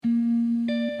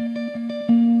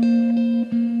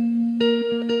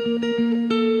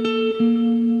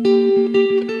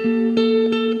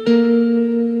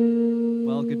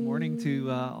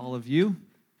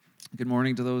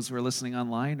morning to those who are listening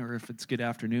online, or if it's good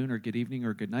afternoon or good evening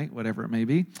or good night, whatever it may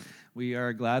be. We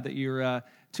are glad that you're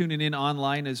tuning in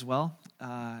online as well.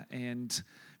 And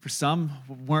for some,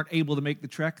 weren't able to make the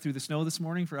trek through the snow this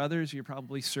morning. For others, you're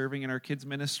probably serving in our kids'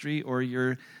 ministry, or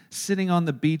you're sitting on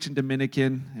the beach in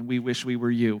Dominican, and we wish we were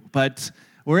you. But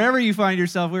wherever you find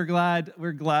yourself, we're glad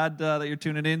that you're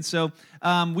tuning in. So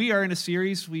we are in a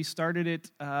series. We started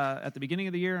it at the beginning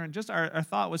of the year, and just our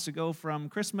thought was to go from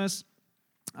Christmas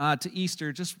to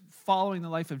Easter, just following the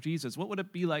life of Jesus. What would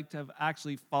it be like to have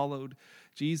actually followed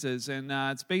Jesus? And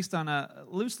it's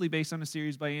loosely based on a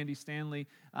series by Andy Stanley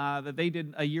that they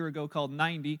did a year ago called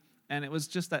 90, and it was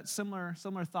just that similar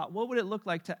thought. What would it look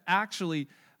like to actually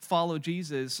follow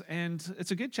Jesus? And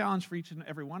it's a good challenge for each and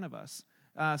every one of us.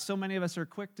 So many of us are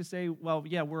quick to say, well,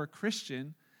 yeah, we're a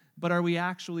Christian, but are we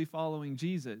actually following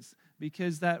Jesus?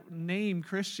 Because that name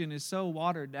Christian is so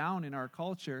watered down in our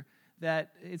culture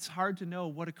that it's hard to know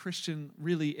what a Christian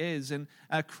really is. And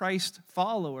a Christ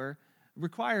follower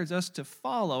requires us to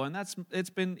follow. And it's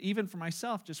been, even for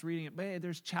myself, just reading it,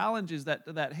 there's challenges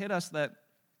that hit us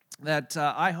that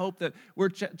I hope that we're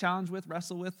challenged with,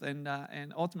 wrestle with, and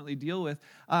ultimately deal with.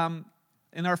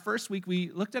 In our first week,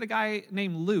 we looked at a guy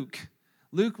named Luke.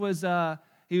 Luke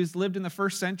lived in the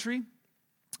first century.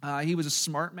 He was a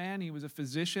smart man. He was a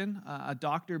physician, a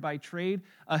doctor by trade,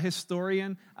 a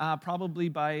historian, probably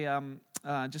by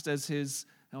just as his,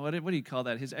 what do you call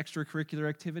that? His extracurricular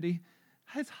activity?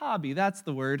 His hobby, that's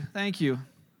the word. Thank you.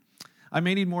 I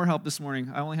may need more help this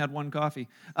morning. I only had one coffee.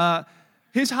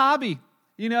 His hobby,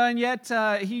 and yet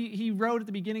he wrote at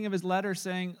the beginning of his letter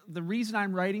saying, the reason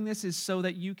I'm writing this is so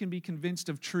that you can be convinced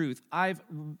of truth. I've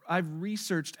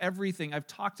researched everything. I've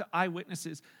talked to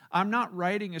eyewitnesses. I'm not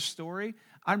writing a story.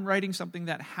 I'm writing something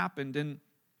that happened. And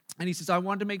he says, I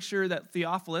wanted to make sure that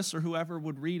Theophilus, or whoever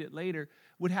would read it later,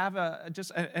 would have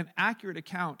an accurate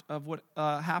account of what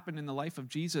happened in the life of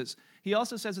Jesus. He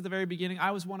also says at the very beginning,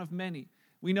 I was one of many.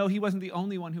 We know he wasn't the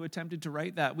only one who attempted to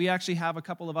write that. We actually have a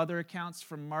couple of other accounts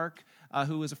from Mark,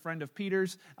 who was a friend of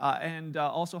Peter's, and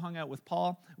also hung out with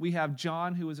Paul. We have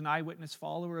John, who was an eyewitness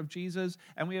follower of Jesus,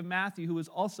 and we have Matthew, who was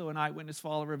also an eyewitness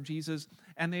follower of Jesus,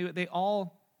 and they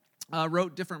all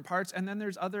wrote different parts. And then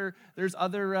there's other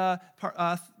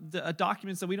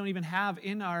documents that we don't even have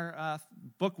in our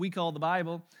book we call the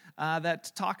Bible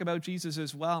that talk about Jesus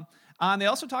as well. They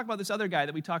also talk about this other guy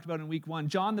that we talked about in week 1,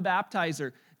 John the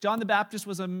Baptizer. John the Baptist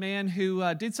was a man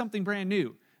who did something brand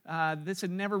new. This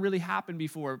had never really happened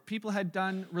before. People had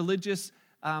done religious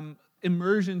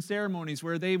immersion ceremonies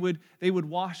where they would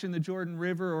wash in the Jordan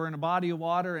River or in a body of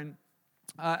water, and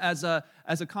as a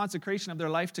consecration of their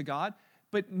life to God.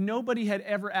 But nobody had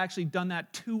ever actually done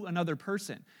that to another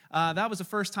person. That was the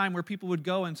first time where people would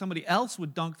go and somebody else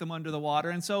would dunk them under the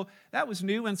water. And so that was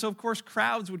new. And so, of course,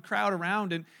 crowds would crowd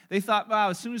around. And they thought,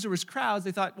 wow, as soon as there was crowds,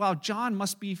 they thought, wow, John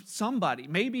must be somebody.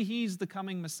 Maybe he's the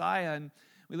coming Messiah. And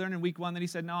we learned in week 1 that he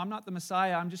said, no, I'm not the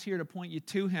Messiah. I'm just here to point you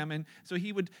to him. And so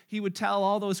he would tell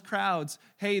all those crowds,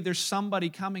 hey, there's somebody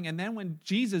coming. And then when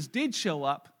Jesus did show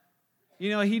up,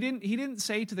 he didn't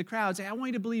say to the crowds, hey, I want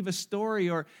you to believe a story,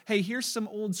 or, hey, here's some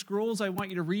old scrolls I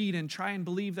want you to read and try and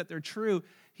believe that they're true.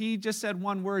 He just said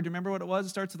one word. Do you remember what it was? It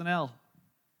starts with an L.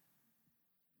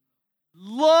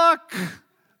 Look.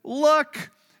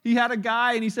 He had a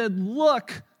guy and he said,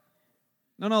 look.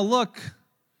 No, look.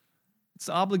 It's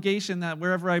the obligation that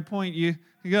wherever I point you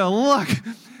go, look.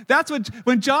 That's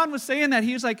when John was saying that,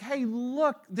 he was like, hey,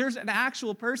 look, there's an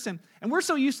actual person. And we're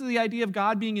so used to the idea of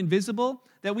God being invisible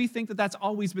that we think that that's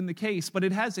always been the case, but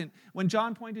it hasn't. When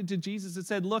John pointed to Jesus and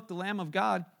said, look, the Lamb of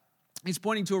God, he's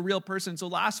pointing to a real person. So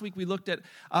last week we looked at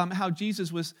how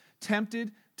Jesus was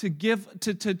tempted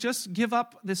to just give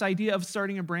up this idea of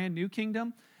starting a brand new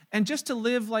kingdom and just to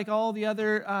live like all the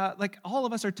other, like all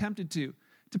of us are tempted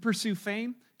to pursue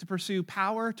fame, to pursue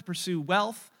power, to pursue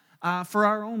wealth for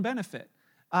our own benefit.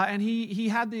 And he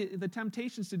had the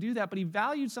temptations to do that, but he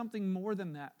valued something more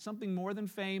than that, something more than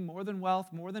fame, more than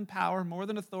wealth, more than power, more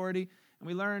than authority. And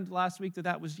we learned last week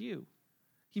that was you.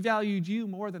 He valued you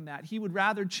more than that. He would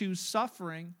rather choose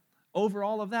suffering over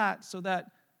all of that so that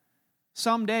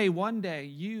someday, one day,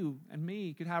 you and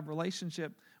me could have a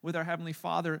relationship with our Heavenly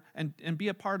Father and be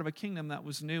a part of a kingdom that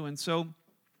was new. And so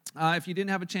if you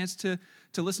didn't have a chance to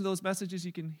listen to those messages,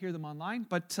 you can hear them online.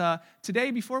 But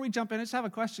today, before we jump in, I just have a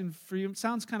question for you. It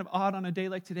sounds kind of odd on a day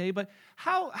like today, but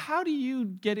how do you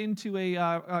get into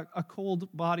a cold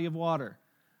body of water?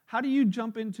 How do you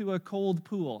jump into a cold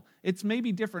pool? It's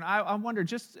maybe different. I wonder,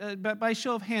 just by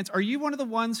show of hands, are you one of the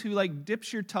ones who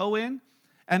dips your toe in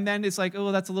And then it's like,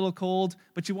 oh, that's a little cold,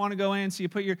 but you want to go in, so you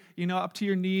put your, up to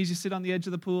your knees, you sit on the edge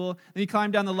of the pool, then you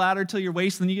climb down the ladder till your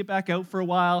waist, and then you get back out for a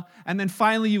while, and then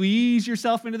finally you ease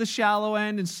yourself into the shallow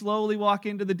end and slowly walk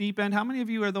into the deep end. How many of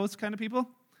you are those kind of people?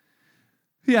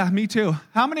 Yeah, me too.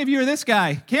 How many of you are this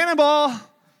guy? Cannonball!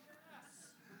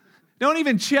 Don't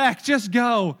even check, just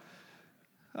go.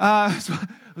 So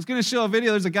I was going to show a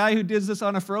video. There's a guy who does this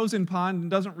on a frozen pond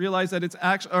and doesn't realize that it's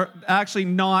actually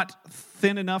not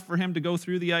thin enough for him to go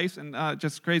through the ice, and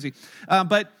just crazy.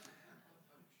 But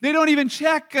they don't even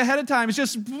check ahead of time. It's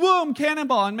just boom,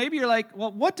 cannonball. And maybe you're like,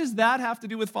 well, what does that have to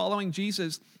do with following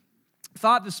Jesus?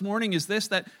 Thought this morning is this,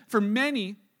 that for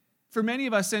many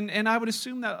of us, and I would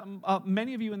assume that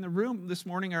many of you in the room this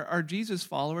morning are Jesus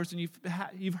followers, and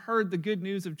you've heard the good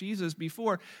news of Jesus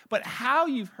before, but how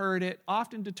you've heard it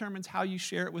often determines how you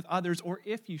share it with others, or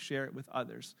if you share it with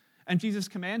others. And Jesus'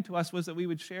 command to us was that we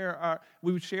would share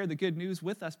the good news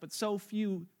with us, but so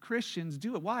few Christians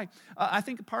do it. Why? I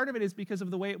think part of it is because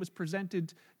of the way it was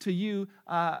presented to you,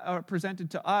 or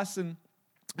presented to us, and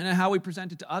how we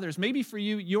present it to others. Maybe for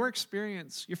you, your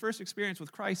first experience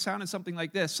with Christ sounded something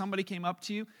like this. Somebody came up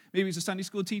to you, maybe it was a Sunday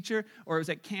school teacher, or it was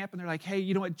at camp, and they're like, hey,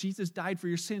 you know what? Jesus died for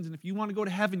your sins, and if you want to go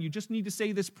to heaven, you just need to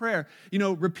say this prayer.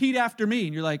 Repeat after me.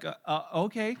 And you're like,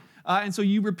 okay. And so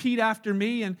you repeat after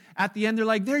me, and at the end, they're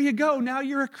like, there you go. Now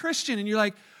you're a Christian. And you're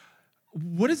like,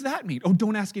 what does that mean? Oh,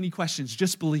 don't ask any questions.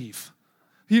 Just believe.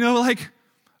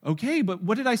 Okay, but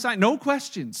what did I sign? No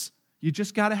questions. You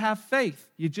just got to have faith.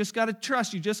 You just got to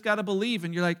trust. You just got to believe.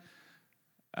 And you're like,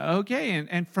 okay.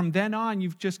 And from then on,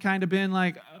 you've just kind of been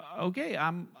like, okay,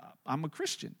 I'm a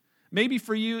Christian. Maybe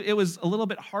for you, it was a little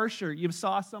bit harsher. You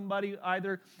saw somebody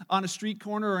either on a street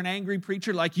corner or an angry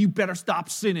preacher like, you better stop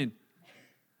sinning.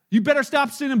 You better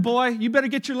stop sinning, boy. You better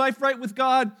get your life right with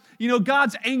God.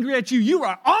 God's angry at you. You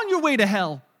are on your way to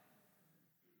hell.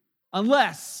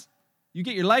 Unless you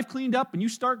get your life cleaned up and you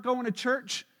start going to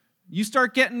church. You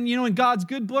start getting, in God's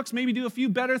good books, maybe do a few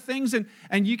better things,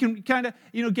 and you can kind of,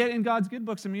 get in God's good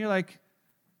books. And you're like,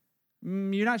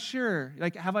 you're not sure.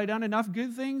 Like, have I done enough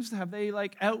good things? Have they,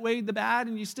 outweighed the bad?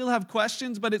 And you still have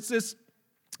questions, but it's this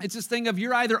thing of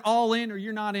you're either all in or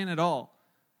you're not in at all.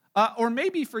 Or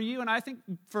maybe for you, and I think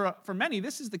for many,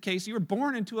 this is the case, you were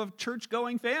born into a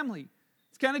church-going family.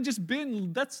 It's kind of just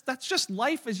been, that's just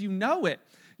life as you know it.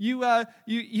 You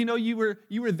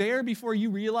were there before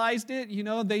you realized it.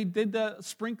 They did the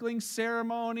sprinkling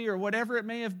ceremony or whatever it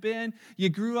may have been. You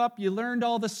grew up, you learned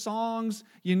all the songs,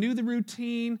 you knew the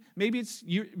routine. Maybe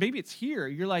it's here.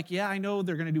 You're like, yeah, I know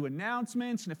they're going to do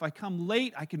announcements, and if I come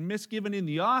late, I can miss giving in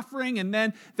the offering, and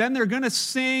then they're going to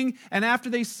sing, and after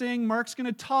they sing, Mark's going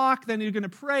to talk, then you're going to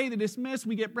pray, they dismiss,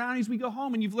 we get brownies, we go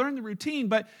home, and you've learned the routine.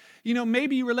 But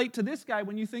maybe you relate to this guy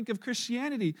when you think of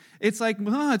Christianity. It's like,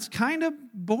 it's kind of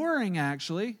boring,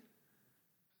 actually.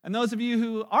 And those of you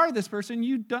who are this person,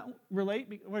 you don't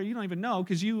relate, well, you don't even know,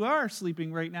 because you are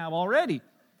sleeping right now already.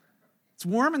 It's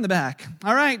warm in the back.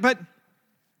 All right, but,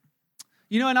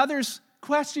 and others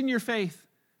question your faith.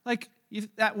 Like,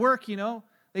 at work,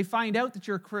 they find out that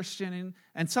you're a Christian,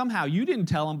 and somehow, you didn't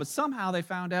tell them, but somehow they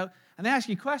found out, and they ask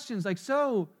you questions like,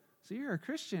 so you're a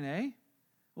Christian, eh?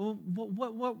 Well,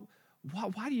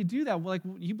 why do you do that? Well,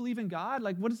 you believe in God?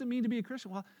 What does it mean to be a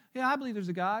Christian? Well, yeah, I believe there's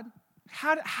a God.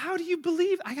 How do you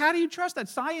believe? How do you trust that?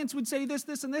 Science would say this,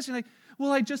 this, and this. You're like,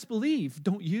 well, I just believe.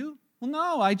 Don't you? Well,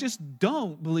 no, I just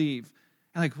don't believe.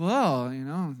 And well,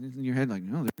 in your head,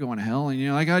 no, they're going to hell. And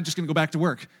you're like, I'm just going to go back to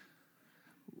work.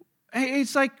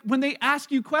 It's like when they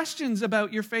ask you questions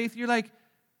about your faith, you're like,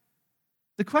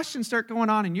 the questions start going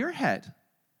on in your head.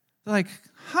 They're like,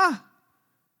 I'm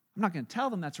not going to tell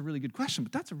them that's a really good question,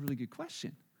 but that's a really good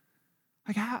question.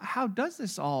 How does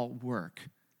this all work?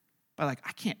 But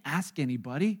I can't ask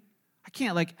anybody. I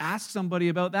can't ask somebody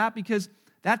about that because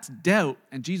that's doubt.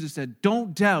 And Jesus said,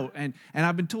 don't doubt. And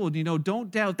I've been told, don't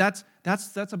doubt. That's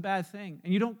a bad thing.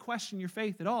 And you don't question your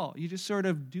faith at all. You just sort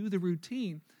of do the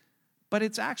routine. But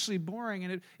it's actually boring,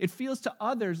 and it feels to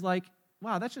others like,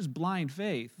 wow, that's just blind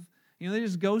faith. They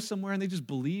just go somewhere and they just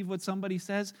believe what somebody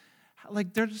says.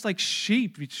 They're just like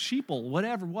sheeple,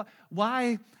 whatever.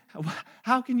 Why?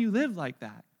 How can you live like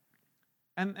that?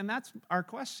 And that's our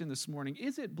question this morning.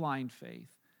 Is it blind faith?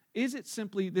 Is it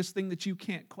simply this thing that you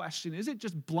can't question? Is it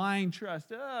just blind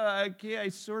trust? Okay, I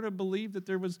sort of believe that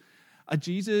there was a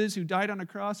Jesus who died on a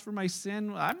cross for my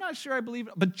sin. I'm not sure I believe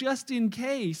it, but just in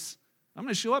case, I'm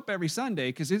going to show up every Sunday,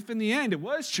 because if in the end it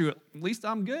was true, at least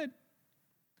I'm good.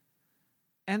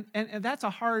 And that's a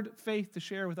hard faith to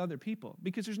share with other people,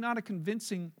 because there's not a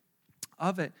convincing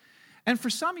of it. And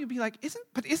for some, you'd be like,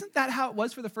 isn't that how it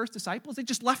was for the first disciples? They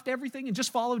just left everything and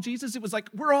just followed Jesus. It was like,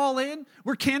 we're all in.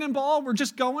 We're cannonball. We're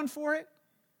just going for it.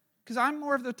 Because I'm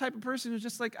more of the type of person who's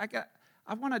just like,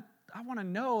 I want to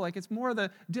know. Like, it's more the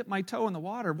dip my toe in the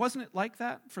water. Wasn't it like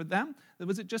that for them?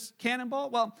 Was it just cannonball?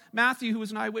 Well, Matthew, who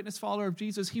was an eyewitness follower of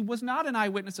Jesus, he was not an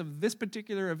eyewitness of this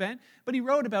particular event, but he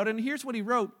wrote about it. And here's what he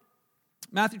wrote.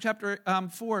 Matthew chapter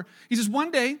 4. He says,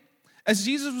 one day, as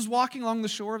Jesus was walking along the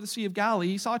shore of the Sea of Galilee,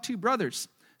 he saw two brothers,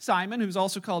 Simon, who's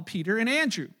also called Peter, and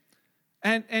Andrew.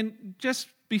 And just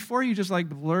before you just like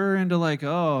blur into like,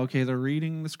 oh, okay, they're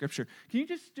reading the scripture. Can you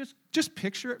just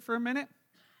picture it for a minute?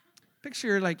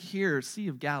 Picture like here, Sea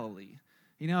of Galilee.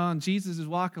 You know, and Jesus is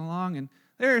walking along, and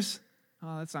there's,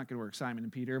 oh, that's not going to work, Simon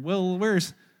and Peter. Well,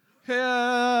 where's,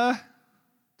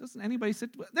 doesn't anybody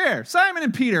sit? There, Simon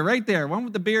and Peter, right there. One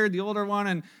with the beard, the older one,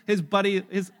 and his buddy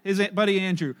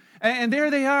Andrew. And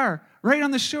there they are, right on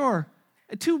the shore.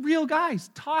 Two real guys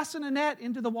tossing a net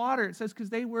into the water. It says because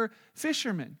they were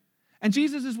fishermen. And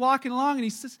Jesus is walking along,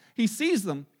 and he sees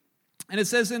them. And it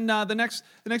says in the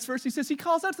next verse, he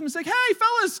calls out to them and says, hey,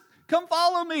 fellas, come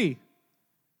follow me.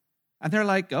 And they're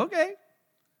like, okay.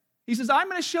 He says, I'm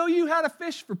going to show you how to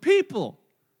fish for people.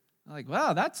 I'm like,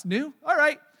 wow, that's new. All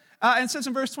right. And it says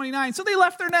in verse 29, so they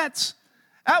left their nets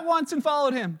at once and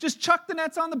followed him. Just chucked the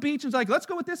nets on the beach and was like, let's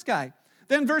go with this guy.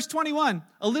 Then verse 21,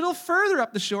 a little further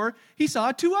up the shore, he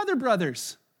saw two other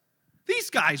brothers. These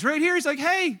guys right here. He's like,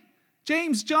 hey,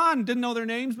 James, John, didn't know their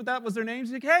names, but that was their names.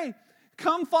 He's like, hey,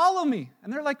 come follow me.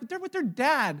 And they're like, they're with their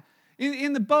dad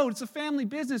in the boat. It's a family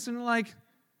business. And they're like,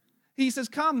 he says,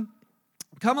 come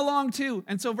along too.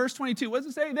 And so verse 22, what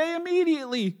does it say? They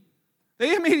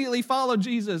immediately followed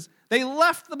Jesus. They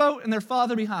left the boat and their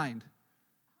father behind.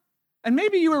 And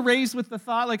maybe you were raised with the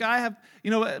thought, like I have,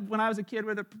 when I was a kid,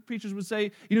 where the preachers would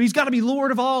say, he's got to be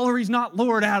Lord of all or he's not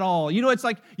Lord at all. It's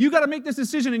like, you got to make this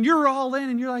decision and you're all in.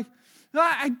 And you're like,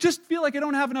 I just feel like I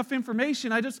don't have enough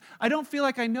information. I don't feel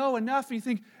like I know enough. And you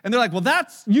think, and they're like, well,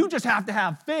 you just have to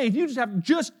have faith. You just have to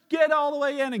just get all the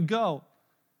way in and go.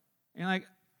 And like,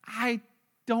 I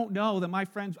don't know that my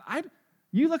friends,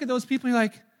 you look at those people and you're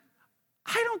like,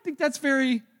 I don't think that's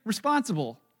very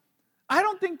responsible. I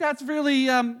don't think that's really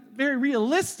very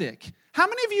realistic. How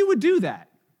many of you would do that?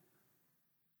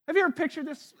 Have you ever pictured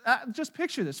this? Just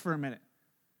picture this for a minute.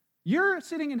 You're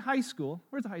sitting in high school.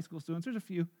 Where's the high school students? There's a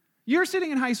few. You're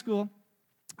sitting in high school,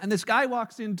 and this guy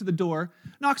walks into the door,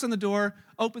 knocks on the door,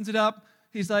 opens it up.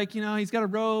 He's like, he's got a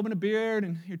robe and a beard,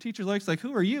 and your teacher looks like,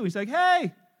 who are you? He's like,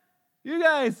 hey, you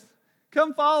guys,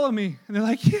 come follow me. And they're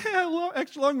like, yeah,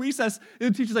 extra long recess.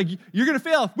 And the teacher's like, you're going to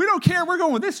fail. We don't care. We're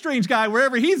going with this strange guy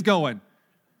wherever he's going.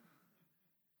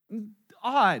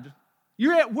 Odd.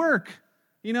 You're at work.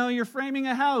 You're framing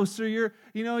a house, or you're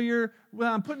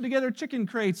putting together chicken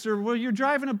crates, or you're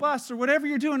driving a bus, or whatever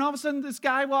you're doing. All of a sudden, this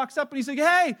guy walks up and he's like,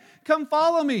 hey, come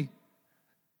follow me.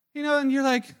 And you're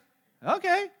like,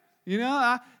 okay.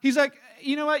 He's like,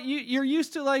 you know what? You're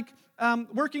used to like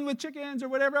working with chickens or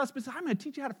whatever else, but I'm going to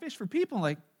teach you how to fish for people.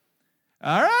 Like,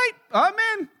 all right, I'm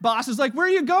in. Boss is like, where are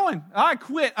you going? I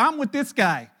quit. I'm with this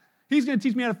guy. He's going to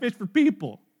teach me how to fish for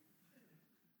people.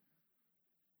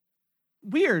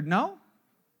 Weird, no?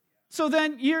 So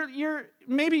then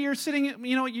maybe you're sitting,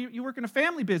 you work in a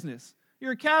family business.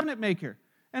 You're a cabinet maker.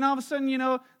 And all of a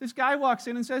sudden, this guy walks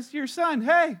in and says to your son,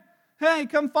 hey,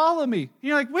 come follow me. And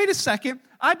you're like, wait a second.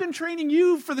 I've been training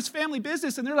you for this family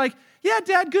business. And they're like, yeah,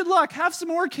 Dad, good luck. Have some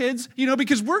more kids,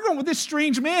 because we're going with this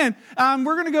strange man.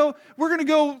 We're going to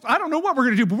go, I don't know what we're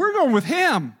going to do, but we're going with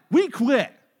him. We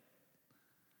quit.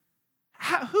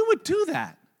 Who would do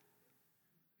that?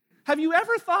 Have you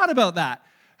ever thought about that?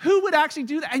 Who would actually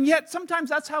do that? And yet sometimes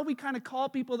that's how we kind of call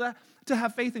people to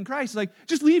have faith in Christ. Like,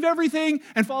 just leave everything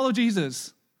and follow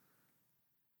Jesus.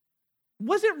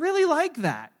 Was it really like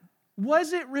that?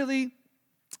 Was it really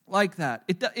like that?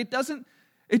 It doesn't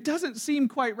seem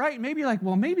quite right. Maybe you're like,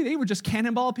 well, maybe they were just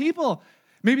cannonball people.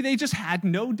 Maybe they just had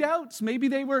no doubts. Maybe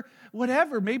they were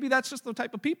whatever. Maybe that's just the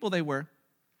type of people they were.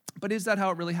 But is that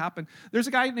how it really happened? There's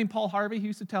a guy named Paul Harvey who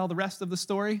used to tell the rest of the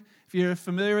story. If you're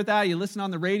familiar with that, you listen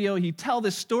on the radio, he'd tell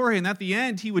this story, and at the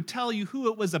end, he would tell you who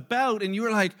it was about, and you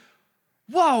were like,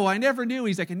 whoa, I never knew.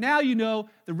 He's like, and now you know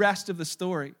the rest of the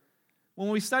story. When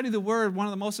we study the Word, one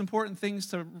of the most important things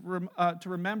to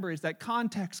remember is that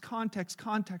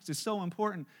context is so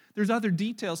important. There's other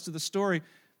details to the story.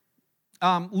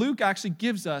 Luke actually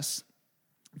gives us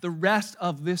the rest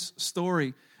of this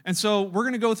story. And so we're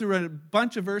going to go through a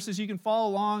bunch of verses. You can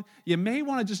follow along. You may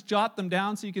want to just jot them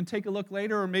down so you can take a look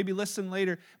later or maybe listen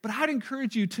later. But I'd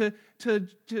encourage you to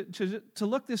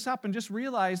look this up and just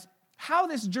realize how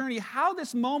this journey, how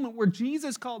this moment where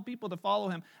Jesus called people to follow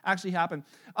him actually happened.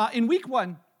 In week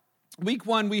one, we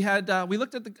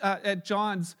looked at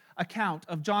John's account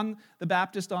of John the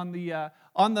Baptist on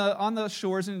the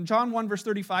shores. In John 1, verse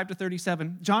 35 to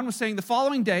 37, John was saying the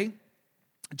following day,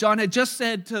 John had just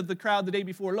said to the crowd the day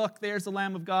before, look, there's the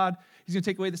Lamb of God. He's going to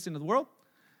take away the sin of the world.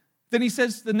 Then he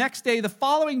says the next day, the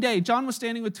following day, John was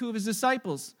standing with two of his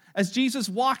disciples. As Jesus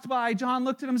walked by, John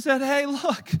looked at him and said, hey,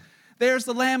 look, there's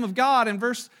the Lamb of God. And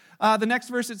the next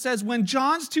verse it says, when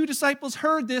John's two disciples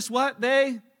heard this, what?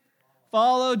 They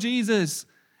followed Jesus.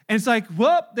 And it's like,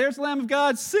 whoop, there's the Lamb of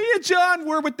God. See you, John,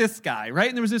 we're with this guy, right?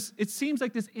 And there was this, it seems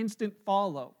like this instant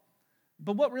follow.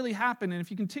 But what really happened, and if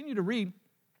you continue to read,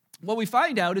 what we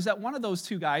find out is that one of those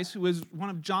two guys, who was one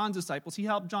of John's disciples, he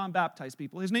helped John baptize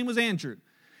people. His name was Andrew.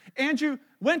 Andrew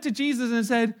went to Jesus and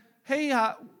said, hey,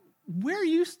 where are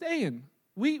you staying?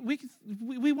 We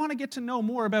want to get to know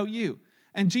more about you.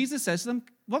 And Jesus says to them,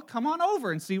 well, come on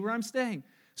over and see where I'm staying.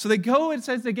 So they go, and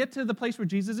says they get to the place where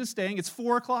Jesus is staying. It's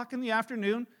 4 o'clock in the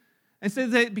afternoon. And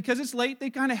says that because it's late, they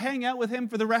kind of hang out with him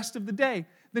for the rest of the day.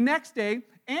 The next day,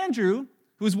 Andrew,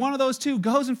 who is one of those two,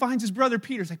 goes and finds his brother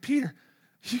Peter. He's like, Peter,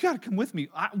 you got to come with me.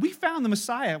 We found the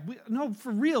Messiah. No,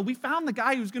 for real. We found the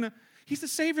guy he's the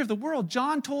Savior of the world.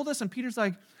 John told us, and Peter's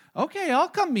like, okay, I'll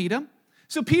come meet him.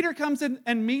 So Peter comes in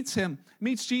and meets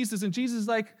Jesus, and Jesus is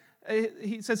like,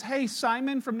 he says, hey,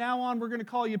 Simon, from now on, we're going to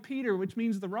call you Peter, which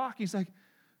means the rock. He's like,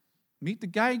 meet the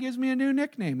guy who gives me a new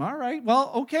nickname. All right,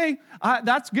 well, okay,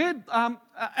 that's good. And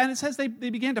it says they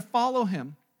began to follow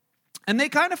him. And they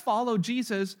kind of follow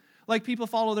Jesus like people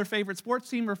follow their favorite sports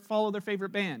team or follow their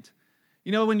favorite band.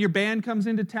 You know, when your band comes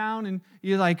into town and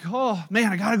you're like, oh,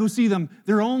 man, I got to go see them.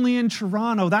 They're only in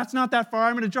Toronto. That's not that far.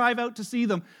 I'm going to drive out to see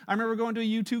them. I remember going to a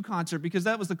U2 concert because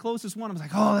that was the closest one. I was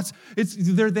like, oh,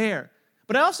 they're there.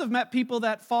 But I also have met people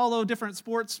that follow different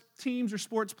sports teams or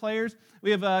sports players. We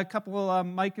have a couple,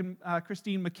 Mike and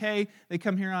Christine McKay. They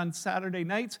come here on Saturday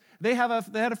nights. They had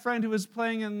a friend who was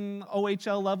playing in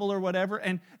OHL level or whatever,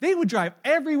 and they would drive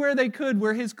everywhere they could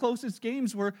where his closest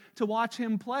games were to watch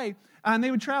him play. And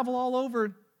they would travel all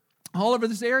over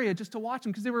this area just to watch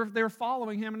him because they were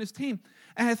following him and his team.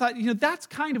 And I thought, that's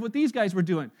kind of what these guys were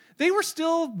doing. They were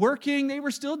still working. They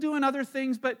were still doing other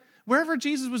things, but wherever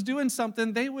Jesus was doing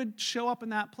something, they would show up in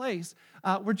that place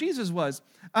where Jesus was.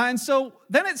 And so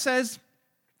then it says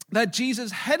that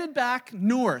Jesus headed back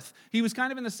north. He was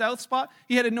kind of in the south spot.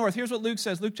 He headed north. Here's what Luke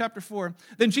says, Luke chapter 4.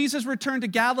 Then Jesus returned to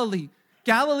Galilee.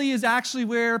 Galilee is actually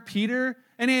where Peter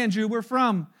and Andrew were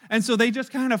from. And so they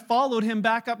just kind of followed him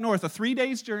back up north, a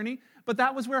 3-day journey, but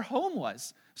that was where home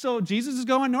was. So Jesus is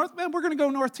going north. Man, we're going to go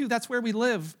north too. That's where we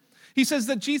live. He says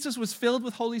that Jesus was filled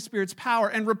with Holy Spirit's power,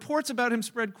 and reports about him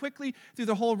spread quickly through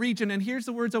the whole region. And here's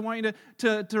the words I want you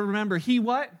to remember. He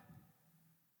what?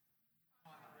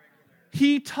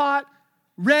 He taught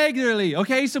regularly.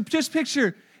 Okay, so just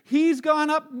picture, he's gone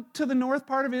up to the north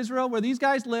part of Israel where these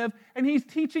guys live, and he's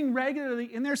teaching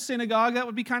regularly in their synagogue. That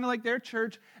would be kind of like their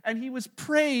church, and he was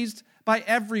praised by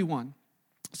everyone.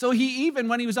 So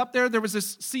when he was up there was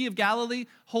this Sea of Galilee,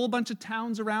 whole bunch of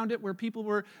towns around it where people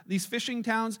were, these fishing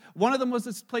towns. One of them was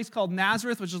this place called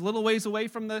Nazareth, which is a little ways away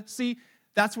from the sea.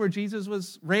 That's where Jesus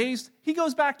was raised. He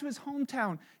goes back to his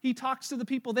hometown. He talks to the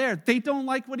people there. They don't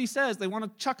like what he says. They want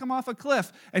to chuck him off a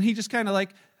cliff. And he just kind of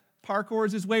like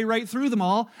parkours his way right through them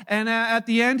all. And at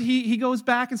the end, he goes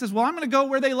back and says, well, I'm going to go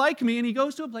where they like me. And he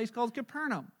goes to a place called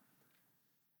Capernaum.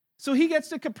 So he gets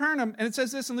to Capernaum, and it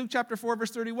says this in Luke chapter 4, verse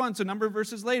 31, so a number of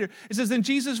verses later. It says, then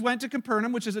Jesus went to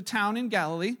Capernaum, which is a town in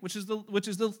Galilee, which is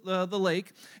the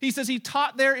lake. He says he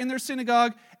taught there in their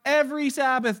synagogue every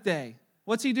Sabbath day.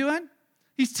 What's he doing?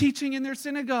 He's teaching in their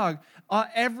synagogue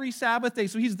every Sabbath day.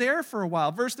 So he's there for a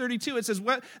while. Verse 32, it says,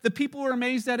 what the people were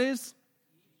amazed at his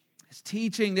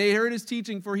teaching. They heard his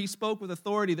teaching, for he spoke with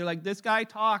authority. They're like, this guy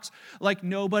talks like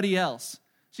nobody else.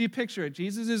 So you picture it.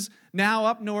 Jesus is now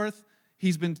up north.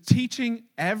 He's been teaching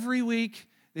every week.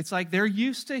 It's like they're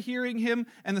used to hearing him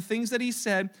and the things that he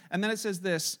said. And then it says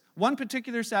this, one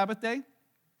particular Sabbath day,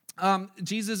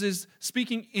 Jesus is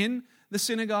speaking in the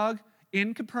synagogue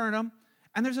in Capernaum,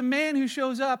 and there's a man who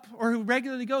shows up, or who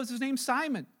regularly goes. His name's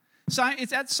Simon.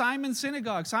 It's at Simon's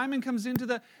synagogue. Simon comes into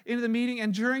the meeting,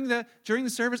 and during the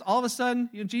service, all of a sudden,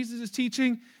 Jesus is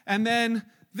teaching, and then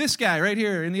this guy right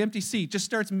here in the empty seat just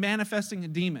starts manifesting a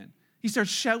demon. He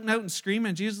starts shouting out and screaming,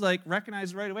 and Jesus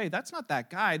recognizes right away, that's not that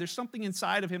guy. There's something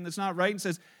inside of him that's not right, and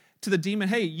says to the demon,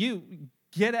 hey, you,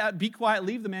 get out, be quiet,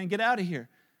 leave the man, get out of here.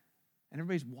 And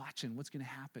everybody's watching what's going to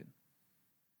happen.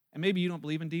 And maybe you don't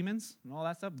believe in demons and all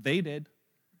that stuff. They did.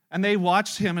 And they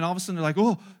watched him, and all of a sudden they're like,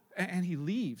 oh, and he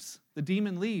leaves. The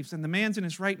demon leaves, and the man's in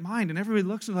his right mind, and everybody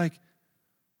looks and like,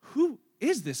 who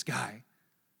is this guy?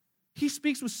 He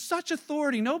speaks with such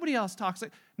authority. Nobody else talks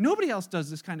like, nobody else does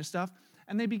this kind of stuff.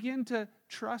 And they begin to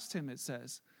trust him, it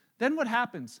says. Then what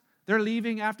happens? They're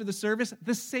leaving after the service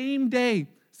the same day.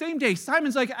 Same day.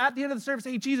 Simon's like at the end of the service,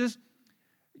 hey, Jesus,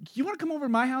 you want to come over to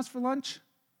my house for lunch?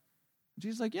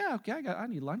 Jesus is like, yeah, okay, I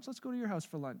need lunch. Let's go to your house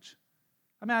for lunch.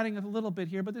 I'm adding a little bit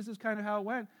here, but this is kind of how it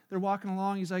went. They're walking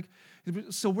along. He's like,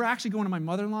 so we're actually going to my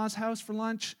mother-in-law's house for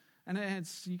lunch. And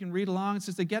you can read along. It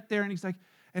says they get there, and he's like,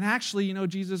 and actually,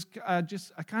 Jesus, I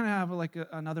kind of have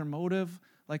another motive.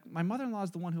 Like, my mother-in-law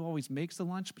is the one who always makes the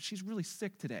lunch, but she's really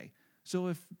sick today. So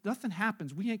if nothing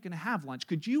happens, we ain't going to have lunch.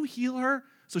 Could you heal her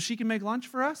so she can make lunch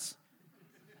for us?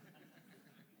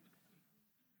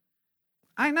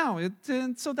 I know.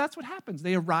 And so that's what happens.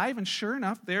 They arrive, and sure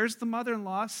enough, there's the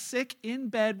mother-in-law sick in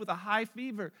bed with a high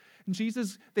fever. And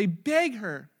Jesus, they beg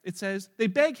her, it says, they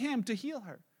beg him to heal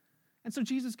her. And so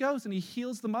Jesus goes, and he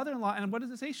heals the mother-in-law. And what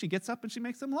does it say? She gets up, and she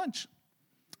makes them lunch.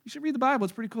 You should read the Bible.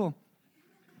 It's pretty cool.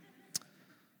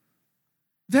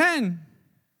 Then,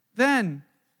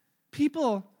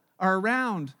 people are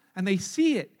around, and they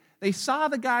see it. They saw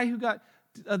the guy who got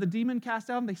the demon cast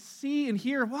out, and they see and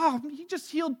hear, wow, he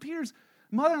just healed Peter's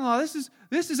mother-in-law.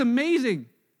 This is amazing.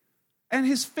 And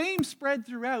his fame spread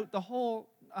throughout the whole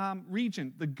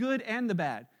region, the good and the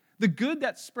bad. The good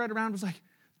that spread around was like,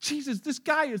 Jesus, this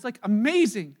guy is like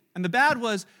amazing. And the bad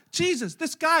was, Jesus,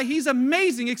 this guy, he's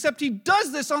amazing, except he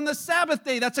does this on the Sabbath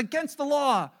day. That's against the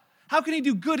law. How can he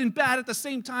do good and bad at the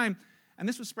same time? And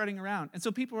this was spreading around. And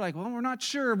so people were like, well, we're not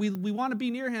sure. We want to be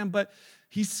near him, but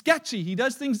he's sketchy. He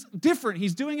does things different.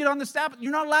 He's doing it on the Sabbath.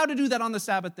 You're not allowed to do that on the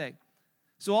Sabbath day.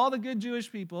 So all the good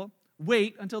Jewish people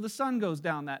wait until the sun goes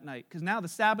down that night, because now the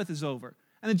Sabbath is over.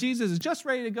 And then Jesus is just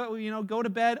ready to go to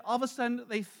bed. All of a sudden,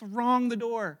 they throng the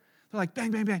door. They're like,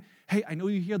 bang, bang, bang. Hey, I know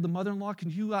you healed the mother-in-law.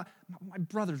 Can you, my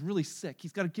brother's really sick.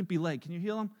 He's got a gimpy leg. Can you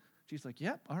heal him? Jesus is like,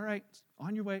 yep, all right,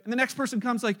 on your way. And the next person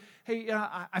comes like, hey,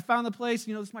 I found the place.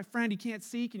 This is my friend. He can't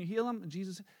see. Can you heal him? And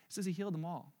Jesus says he healed them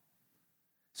all.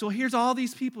 So here's all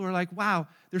these people who are like, wow,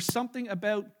 there's something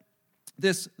about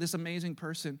this amazing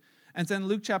person. And then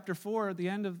Luke chapter 4, at the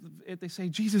end of it, they say,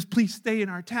 Jesus, please stay in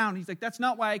our town. He's like, that's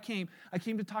not why I came. I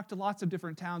came to talk to lots of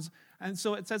different towns. And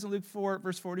so it says in Luke 4,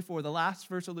 verse 44, the last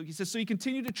verse of Luke, he says, so he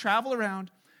continued to travel around,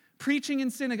 preaching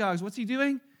in synagogues. What's he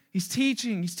doing? He's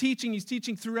teaching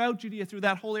throughout Judea, through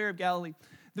that whole area of Galilee.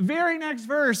 The very next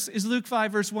verse is Luke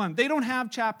 5, verse 1. They don't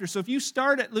have chapters, so if you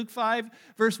start at Luke 5,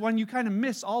 verse 1, you kind of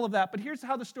miss all of that. But here's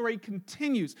how the story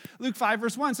continues. Luke 5,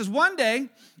 verse 1 says, one day,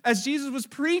 as Jesus was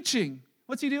preaching,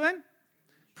 what's he doing?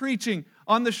 Preaching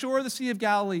on the shore of the Sea of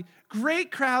Galilee.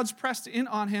 Great crowds pressed in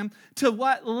on him to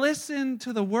what? Listen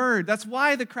to the word. That's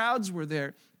why the crowds were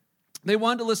there. They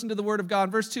wanted to listen to the word of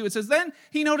God. Verse 2, it says, then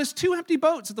he noticed 2 empty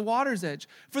boats at the water's edge,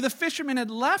 for the fishermen had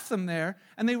left them there,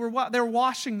 and they were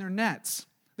washing their nets.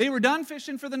 They were done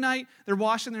fishing for the night. They're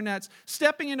washing their nets.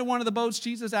 Stepping into one of the boats,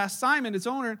 Jesus asked Simon, its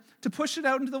owner, to push it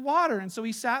out into the water. And so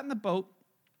he sat in the boat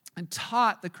and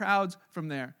taught the crowds from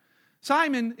there.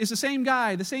 Simon is the same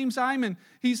guy, the same Simon.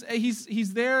 He's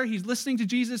there. He's listening to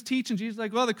Jesus teach, and Jesus is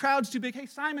like, well, the crowd's too big. Hey,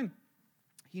 Simon.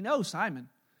 He knows Simon.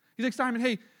 He's like, Simon,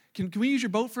 hey, can we use your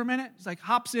boat for a minute? He's like,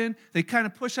 hops in. They kind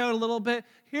of push out a little bit.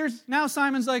 Now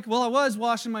Simon's like, well, I was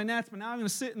washing my nets, but now I'm going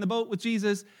to sit in the boat with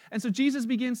Jesus. And so Jesus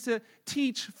begins to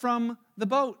teach from the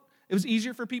boat. It was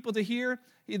easier for people to hear.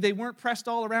 They weren't pressed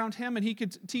all around him, and he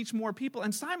could teach more people.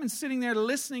 And Simon's sitting there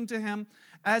listening to him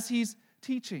as he's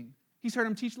teaching. He's heard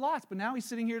him teach lots, but now he's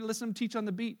sitting here to listen to him teach on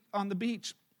the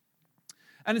beach.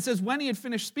 And it says, when he had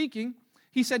finished speaking,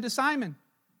 he said to Simon,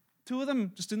 2 of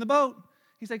them just in the boat.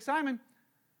 He's like, Simon,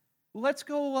 let's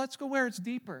go where it's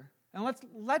deeper. And let's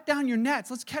let down your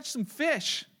nets. Let's catch some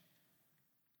fish.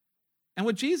 And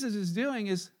what Jesus is doing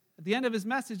is, at the end of his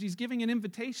message, he's giving an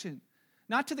invitation.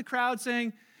 Not to the crowd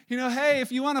saying, hey,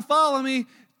 if you want to follow me,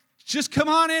 just come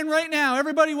on in right now.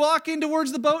 Everybody walk in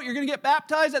towards the boat. You're going to get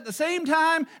baptized at the same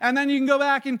time, and then you can go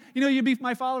back and, you'll be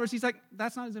my followers. He's like,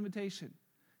 that's not his invitation.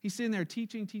 He's sitting there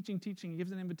teaching. He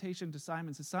gives an invitation to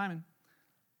Simon. Says, Simon,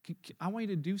 I want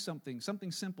you to do something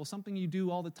simple, something you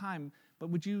do all the time. But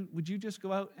would you just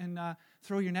go out and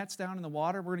throw your nets down in the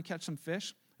water? We're going to catch some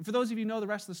fish. And for those of you who know the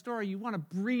rest of the story, you want to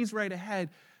breeze right ahead.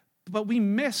 But we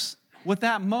miss what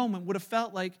that moment would have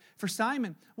felt like for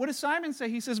Simon. What does Simon say?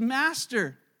 He says,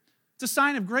 Master. It's a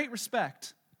sign of great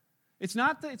respect. It's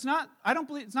not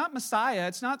Messiah.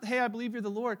 It's not, hey, I believe you're the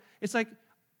Lord. It's like,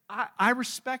 I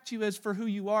respect you as for who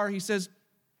you are.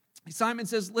 Simon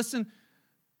says, listen,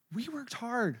 we worked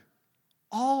hard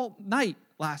all night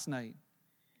last night,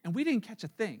 and we didn't catch a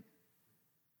thing.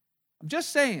 I'm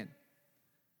just saying,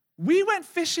 we went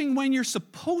fishing when you're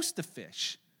supposed to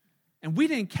fish, and we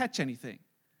didn't catch anything.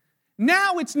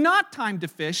 Now it's not time to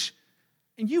fish,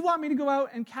 and you want me to go out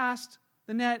and cast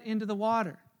the net into the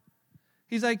water.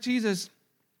 He's like, Jesus,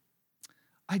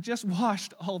 I just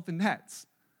washed all the nets.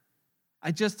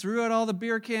 I just threw out all the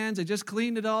beer cans. I just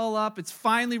cleaned it all up. It's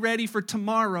finally ready for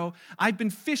tomorrow. I've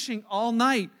been fishing all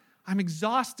night. I'm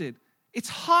exhausted. It's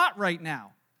hot right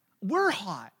now. We're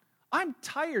hot. I'm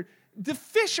tired. The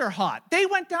fish are hot. They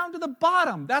went down to the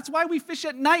bottom. That's why we fish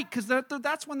at night, because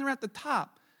that's when they're at the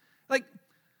top. Like,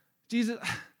 Jesus,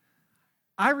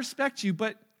 I respect you,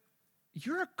 but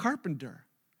you're a carpenter.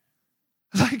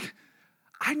 Like,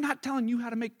 I'm not telling you how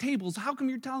to make tables. How come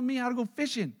you're telling me how to go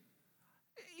fishing?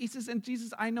 He says, and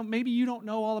Jesus, I know maybe you don't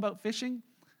know all about fishing,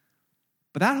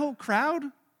 but that whole crowd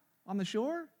on the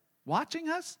shore watching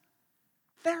us,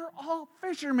 they're all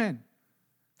fishermen.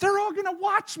 They're all going to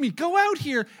watch me go out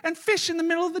here and fish in the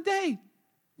middle of the day.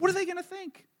 What are they going to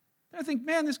think? They're going to think,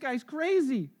 man, this guy's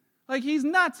crazy. Like, he's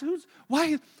nuts.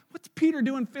 What's Peter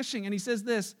doing fishing? And he says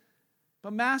this,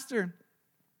 but Master,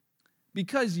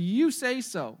 because you say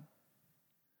so,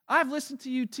 I've listened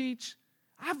to you teach.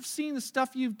 I've seen the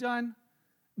stuff you've done.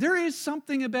 There is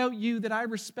something about you that I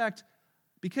respect.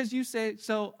 Because you say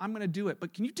so, I'm going to do it.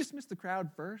 But can you dismiss the crowd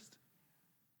first?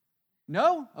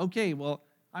 No? Okay, well,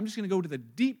 I'm just going to go to the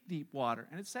deep, deep water.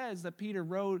 And it says that Peter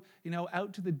rowed,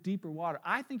 out to the deeper water.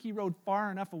 I think he rowed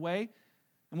far enough away,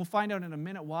 and we'll find out in a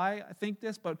minute why I think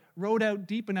this, but rowed out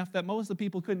deep enough that most of the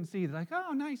people couldn't see. They're like,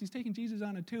 oh, nice, he's taking Jesus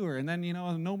on a tour. And then,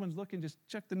 no one's looking, just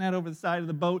chuck the net over the side of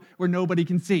the boat where nobody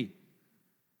can see.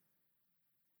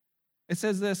 It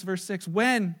says this, verse 6,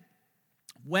 when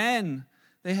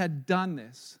they had done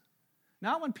this,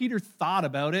 not when Peter thought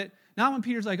about it, not when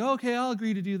Peter's like, okay, I'll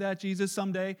agree to do that, Jesus,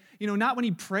 someday. Not when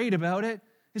he prayed about it.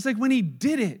 It's like when he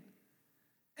did it.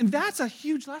 And that's a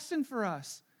huge lesson for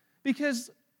us. Because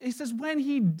it says when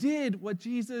he did what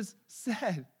Jesus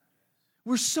said.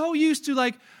 We're so used to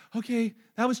like, okay,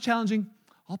 that was challenging.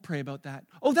 I'll pray about that.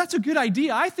 Oh, that's a good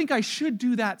idea. I think I should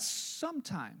do that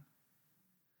sometime.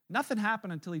 Nothing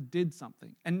happened until he did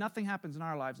something. And nothing happens in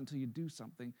our lives until you do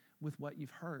something with what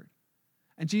you've heard.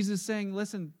 And Jesus is saying,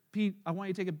 listen, Pete, I want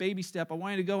you to take a baby step. I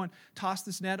want you to go and toss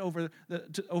this net over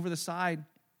the side.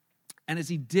 And as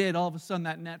he did, all of a sudden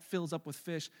that net fills up with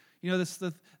fish.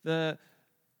 The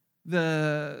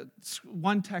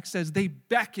one text says they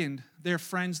beckoned their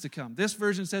friends to come. This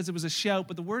version says it was a shout,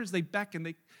 but the word is they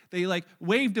beckoned. They like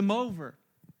waved him over.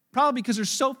 Probably because they're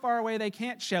so far away they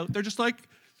can't shout. They're just like,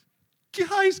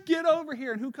 guys, get over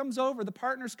here. And who comes over? The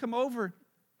partners come over.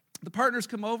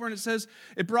 And it says,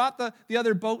 it brought the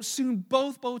other boat. Soon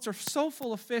both boats are so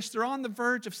full of fish, they're on the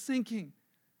verge of sinking.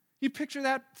 You picture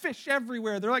that, fish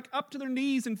everywhere. They're like up to their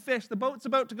knees in fish. The boat's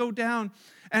about to go down.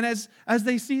 And as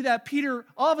they see that, Peter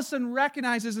all of a sudden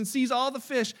recognizes and sees all the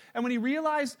fish. And when he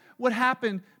realized what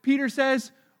happened, Peter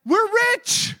says, we're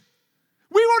rich.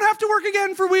 We won't have to work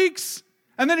again for weeks.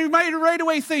 And then he right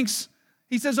away thinks,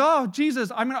 he says, oh, Jesus,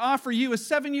 I'm going to offer you a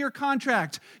 7-year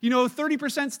contract,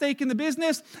 30% stake in the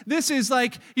business. This is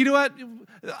like, you know what,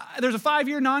 there's a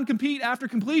 5-year non-compete after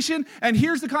completion, and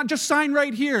here's the just sign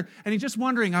right here. And he's just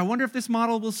wondering, I wonder if this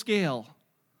model will scale.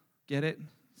 Get it?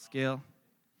 Scale.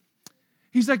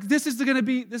 He's like, this is going to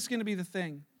be the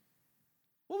thing.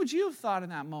 What would you have thought in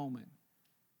that moment?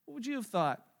 What would you have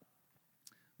thought?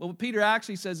 Well, what Peter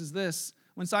actually says is this.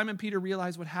 When Simon Peter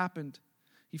realized what happened,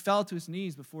 he fell to his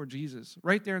knees before Jesus,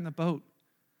 right there in the boat. And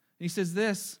he says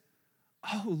this,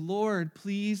 oh, Lord,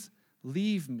 please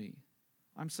leave me.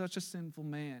 I'm such a sinful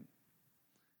man.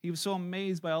 He was so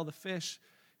amazed by all the fish.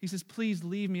 He says, please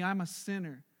leave me. I'm a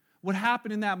sinner. What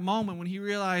happened in that moment when he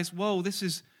realized, whoa, this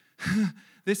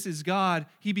is God,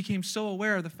 he became so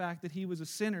aware of the fact that he was a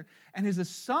sinner. And his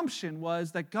assumption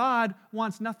was that God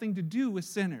wants nothing to do with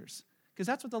sinners. Because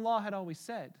that's what the law had always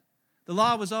said. The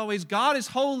law was always, God is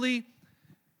holy.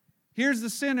 Here's the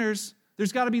sinners.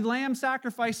 There's got to be lamb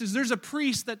sacrifices. There's a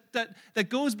priest that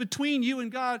goes between you and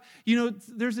God.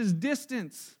 There's this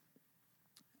distance.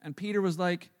 And Peter was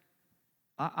like,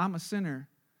 I'm a sinner.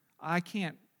 I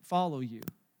can't follow you.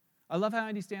 I love how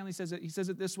Andy Stanley says it. He says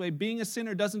it this way, being a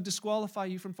sinner doesn't disqualify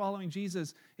you from following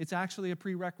Jesus. It's actually a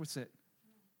prerequisite.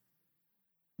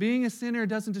 Being a sinner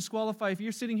doesn't disqualify. If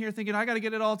you're sitting here thinking, I got to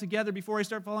get it all together before I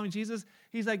start following Jesus,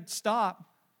 he's like, stop.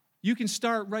 You can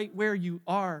start right where you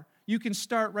are. You can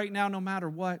start right now no matter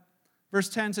what. Verse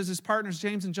 10 says, his partners,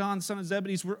 James and John, son of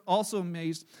Zebedee, were also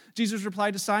amazed. Jesus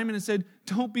replied to Simon and said,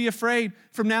 don't be afraid.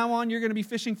 From now on, you're going to be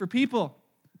fishing for people.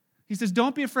 He says,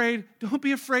 don't be afraid. Don't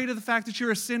be afraid of the fact that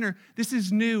you're a sinner. This is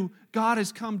new. God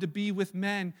has come to be with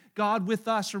men. God with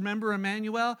us. Remember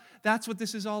Emmanuel? That's what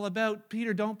this is all about.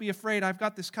 Peter, don't be afraid. I've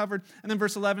got this covered. And then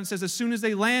verse 11 says, as soon as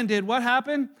they landed, what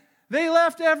happened? They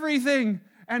left everything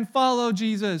and followed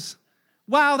Jesus.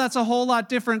 Wow, that's a whole lot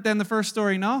different than the first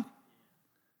story, no?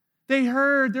 They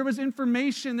heard, there was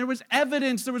information, there was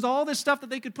evidence, there was all this stuff that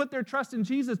they could put their trust in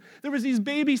Jesus. There was these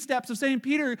baby steps of saying,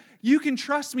 Peter, you can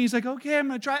trust me. He's like, okay, I'm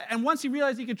going to try. And once he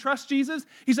realized he could trust Jesus,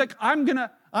 he's like, I'm going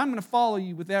to follow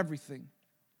you with everything.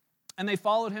 And they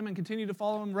followed him and continued to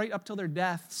follow him right up till their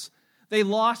deaths. They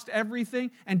lost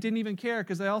everything and didn't even care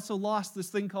because they also lost this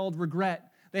thing called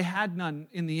regret. They had none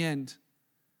in the end.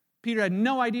 Peter had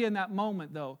no idea in that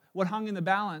moment, though, what hung in the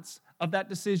balance of that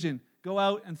decision. Go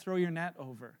out and throw your net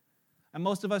over. And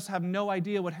most of us have no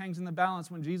idea what hangs in the balance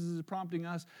when Jesus is prompting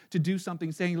us to do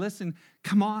something, saying, listen,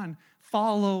 come on,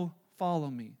 follow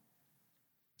me.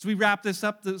 So we wrap this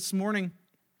up this morning.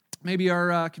 Maybe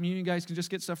our communion guys can just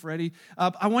get stuff ready.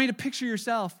 I want you to picture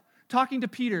yourself talking to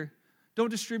Peter. Don't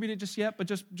distribute it just yet, but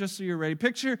just so you're ready.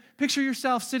 Picture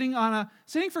yourself sitting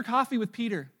for coffee with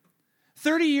Peter.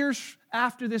 30 years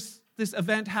after this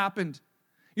event happened,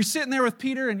 you're sitting there with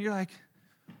Peter and you're like,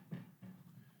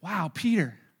 wow,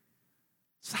 Peter.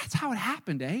 So that's how it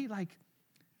happened, eh? Like,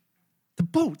 the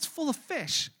boat's full of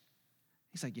fish.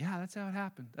 He's like, yeah, that's how it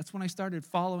happened. That's when I started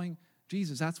following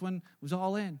Jesus. That's when it was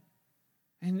all in.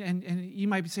 And you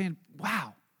might be saying,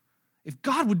 wow, if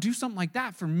God would do something like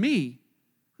that for me,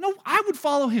 no, I would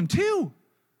follow him too.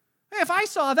 If I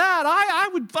saw that, I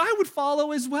would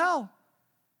follow as well.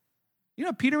 You know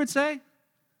what Peter would say?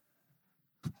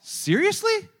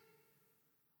 Seriously?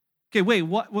 Okay, wait,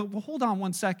 what? Well, hold on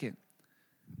one second.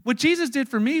 What Jesus did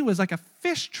for me was like a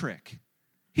fish trick.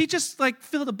 He just like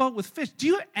filled a boat with fish. Do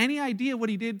you have any idea what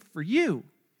he did for you?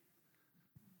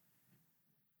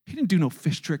 He didn't do no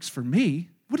fish tricks for me.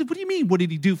 What do you mean, what did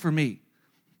he do for me?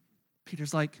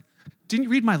 Peter's like, didn't you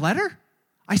read my letter?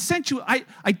 I sent you,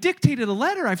 I dictated a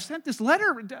letter. I've sent this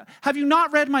letter. Have you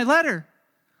not read my letter?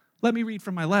 Let me read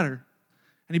from my letter.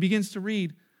 And he begins to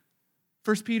read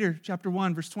 1 Peter chapter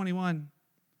 1, verse 21.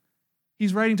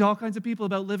 He's writing to all kinds of people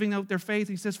about living out their faith.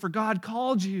 He says, for God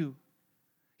called you.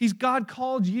 God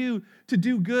called you to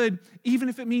do good, even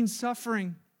if it means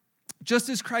suffering. Just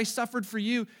as Christ suffered for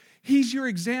you, he's your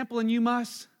example and you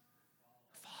must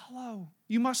follow.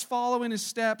 You must follow in his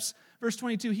steps. Verse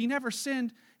 22, he never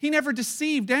sinned. He never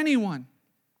deceived anyone.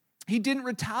 He didn't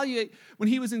retaliate when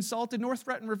he was insulted, nor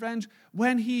threaten revenge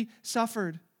when he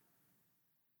suffered.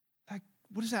 Like,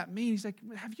 what does that mean? He's like,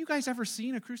 have you guys ever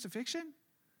seen a crucifixion?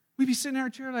 We'd be sitting in our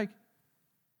chair like,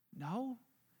 no.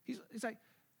 He's like,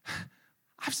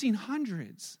 I've seen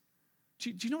hundreds. Do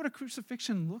you know what a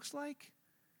crucifixion looks like?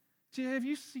 Have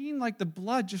you seen like the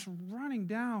blood just running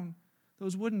down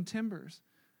those wooden timbers?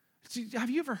 Have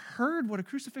you ever heard what a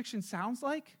crucifixion sounds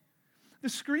like? The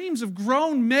screams of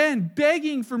grown men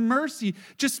begging for mercy,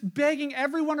 just begging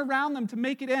everyone around them to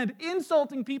make it end,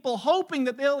 insulting people, hoping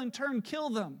that they'll in turn kill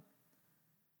them.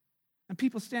 And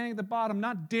people standing at the bottom,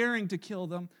 not daring to kill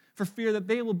them for fear that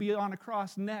they will be on a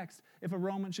cross next if a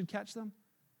Roman should catch them.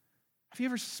 Have you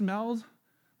ever smelled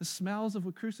the smells of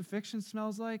what crucifixion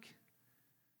smells like?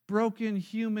 Broken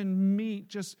human meat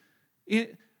just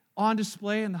on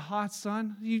display in the hot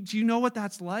sun. Do you know what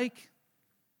that's like?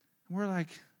 And we're like,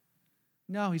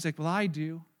 no. He's like, well, I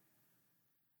do.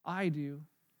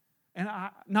 And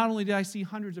not only did I see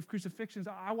hundreds of crucifixions,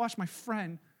 I watched my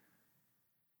friend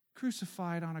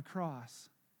crucified on a cross.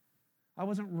 I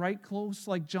wasn't right close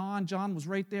like John. John was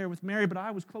right there with Mary, but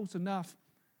I was close enough.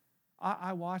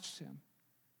 I watched him.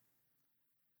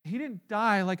 He didn't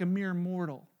die like a mere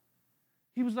mortal.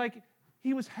 He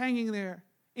was hanging there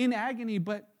in agony,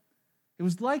 but it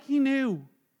was like he knew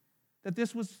that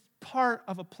this was part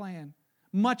of a plan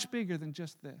much bigger than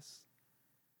just this.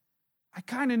 I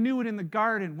kind of knew it in the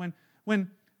garden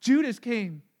when Judas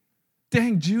came.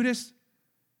 Dang, Judas.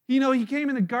 You know, he came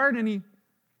in the garden and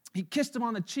he kissed him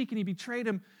on the cheek and he betrayed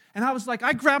him. And I was like,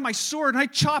 I grabbed my sword and I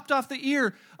chopped off the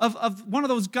ear of one of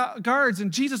those guards.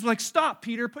 And Jesus was like, stop,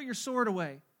 Peter, put your sword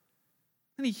away.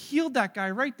 And he healed that guy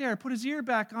right there, put his ear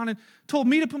back on and told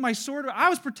me to put my sword away. I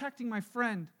was protecting my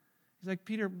friend. He's like,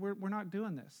 Peter, we're not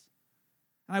doing this.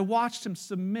 And I watched him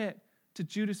submit to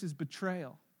Judas's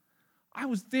betrayal. I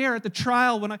was there at the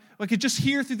trial when I could just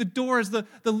hear through the doors the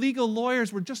legal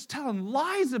lawyers were just telling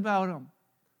lies about him.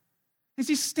 As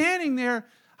he's standing there,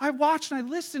 I watched and I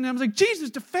listened and I was like, Jesus,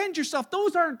 defend yourself.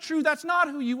 Those aren't true. That's not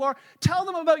who you are. Tell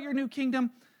them about your new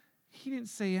kingdom. He didn't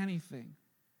say anything.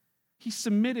 He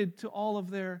submitted to all of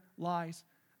their lies.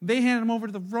 They handed him over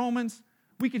to the Romans.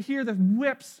 We could hear the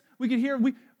whips We could hear,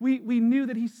 we knew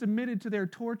that he submitted to their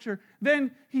torture.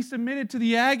 Then he submitted to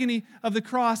the agony of the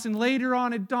cross. And later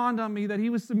on, it dawned on me that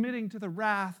he was submitting to the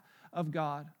wrath of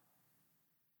God.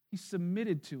 He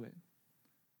submitted to it.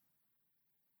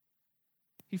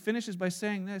 He finishes by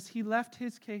saying this: he left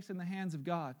his case in the hands of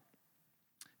God,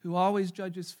 who always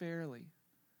judges fairly.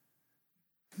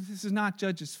 This is not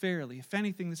judges fairly. If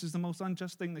anything, this is the most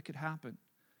unjust thing that could happen.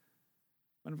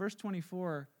 But in verse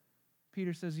 24,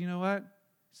 Peter says, you know what?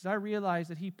 He says, I realize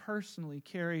that he personally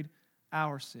carried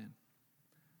our sin.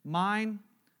 Mine,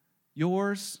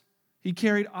 yours. He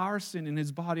carried our sin in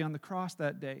his body on the cross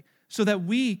that day so that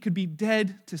we could be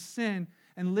dead to sin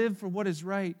and live for what is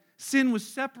right. Sin was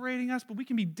separating us, but we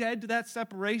can be dead to that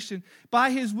separation.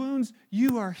 By his wounds,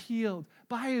 you are healed.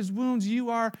 By his wounds,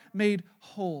 you are made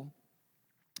whole.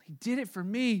 He did it for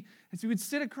me. As he would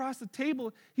sit across the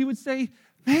table, he would say,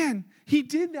 man, he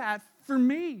did that for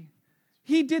me.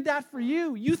 He did that for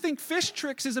you. You think fish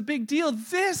tricks is a big deal.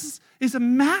 This is a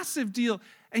massive deal,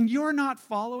 and you're not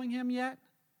following him yet?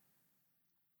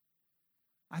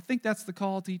 I think that's the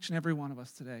call to each and every one of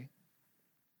us today.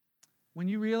 When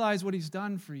you realize what he's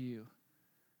done for you,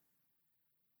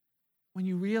 are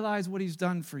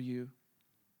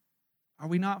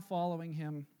we not following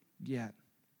him yet?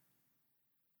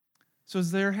 So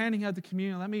as they're handing out the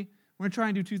communion, we're going to try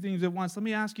and do two things at once. Let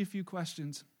me ask you a few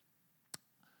questions.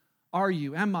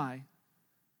 Am I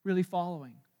really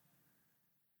following?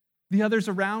 The others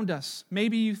around us,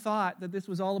 maybe you thought that this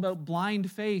was all about blind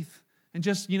faith and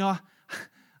just,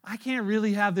 I can't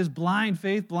really have this blind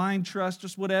faith, blind trust,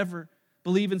 just whatever,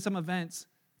 believe in some events.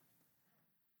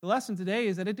 The lesson today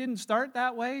is that it didn't start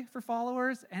that way for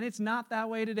followers, and it's not that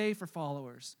way today for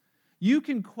followers. You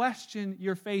can question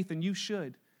your faith, and you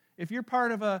should. If you're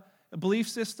part of a belief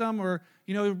system or,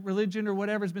 religion or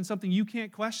whatever has been something you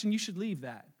can't question, you should leave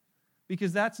that.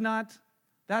 Because that's not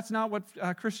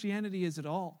what Christianity is at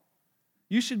all.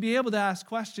 You should be able to ask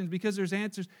questions because there's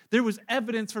answers. There was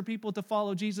evidence for people to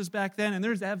follow Jesus back then, and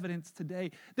there's evidence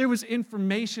today. There was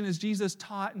information as Jesus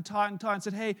taught and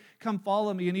said, hey, come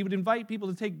follow me. And he would invite people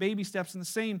to take baby steps, and the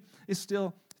same is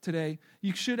still today.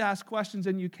 You should ask questions,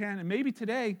 and you can. And maybe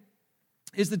today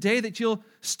is the day that you'll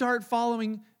start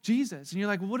following Jesus. And you're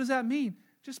like, well, what does that mean?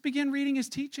 Just begin reading his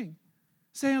teaching.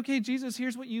 Saying, okay, Jesus,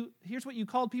 here's what you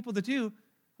called people to do.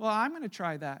 Well, I'm going to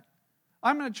try that.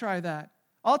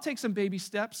 I'll take some baby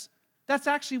steps. That's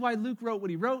actually why Luke wrote what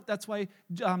he wrote. That's why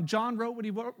John wrote what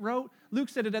he wrote. Luke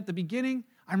said it at the beginning.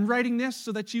 I'm writing this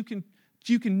so that you can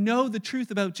know the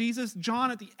truth about Jesus. John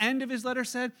at the end of his letter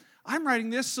said, I'm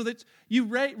writing this so that you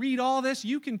read all this.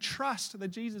 You can trust that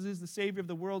Jesus is the Savior of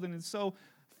the world and so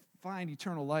find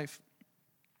eternal life.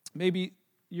 Maybe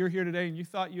you're here today and you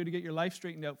thought you had to get your life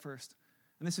straightened out first.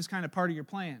 And this is kind of part of your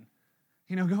plan.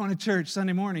 Going to church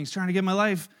Sunday mornings, trying to get my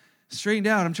life straightened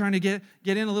out. I'm trying to get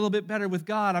in a little bit better with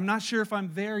God. I'm not sure if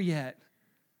I'm there yet.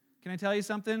 Can I tell you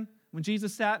something? When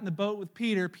Jesus sat in the boat with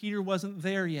Peter, Peter wasn't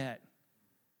there yet.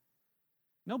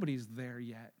 Nobody's there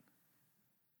yet.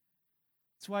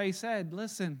 That's why he said,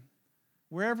 listen,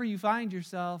 wherever you find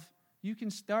yourself, you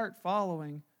can start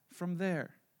following from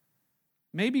there.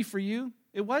 Maybe for you,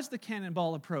 it was the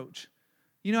cannonball approach.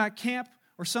 At camp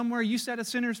or somewhere, you said a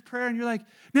sinner's prayer and you're like,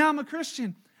 now I'm a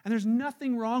Christian. And there's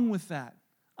nothing wrong with that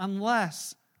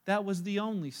unless that was the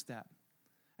only step.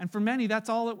 And for many, that's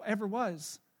all it ever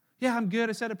was. Yeah, I'm good.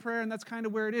 I said a prayer and that's kind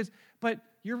of where it is. But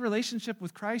your relationship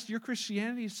with Christ, your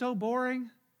Christianity is so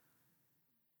boring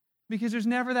because there's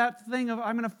never that thing of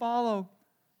I'm going to follow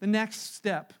the next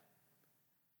step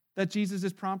that Jesus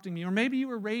is prompting me. Or maybe you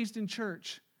were raised in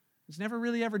church. It's never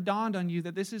really ever dawned on you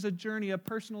that this is a journey, a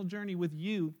personal journey with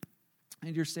you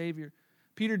and your Savior.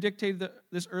 Peter dictated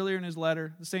this earlier in his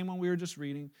letter, the same one we were just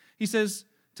reading. He says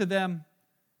to them,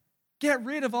 get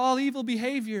rid of all evil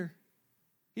behavior.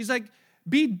 He's like,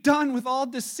 be done with all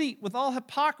deceit, with all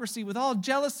hypocrisy, with all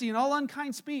jealousy and all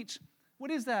unkind speech. What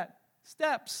is that?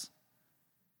 Steps.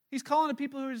 He's calling to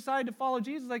people who decide to follow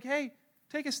Jesus like, hey,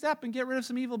 take a step and get rid of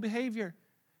some evil behavior.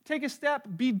 Take a step,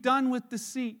 be done with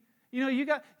deceit. You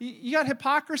got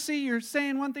hypocrisy, you're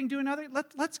saying one thing, do another.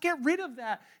 Let's get rid of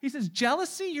that. He says,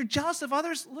 jealousy, you're jealous of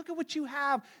others. Look at what you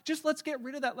have. Just let's get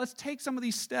rid of that. Let's take some of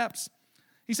these steps.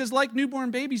 He says, like newborn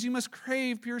babies, you must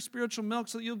crave pure spiritual milk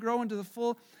so that you'll grow into the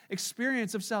full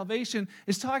experience of salvation.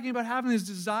 It's talking about having this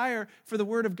desire for the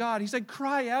Word of God. He said,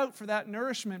 cry out for that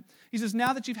nourishment. He says,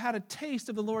 now that you've had a taste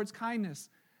of the Lord's kindness,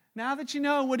 now that you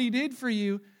know what he did for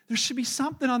you, there should be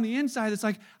something on the inside that's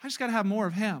like, I just got to have more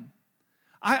of him.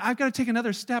 I've got to take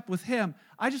another step with him.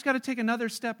 I just got to take another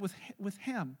step with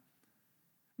him.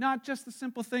 Not just the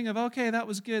simple thing of, okay, that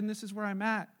was good and this is where I'm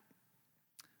at.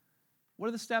 What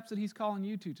are the steps that he's calling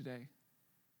you to today?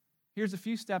 Here's a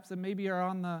few steps that maybe are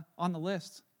on the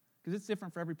list, because it's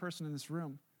different for every person in this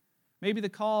room. Maybe the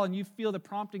call and you feel the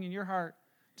prompting in your heart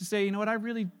to say, you know what, I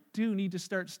really do need to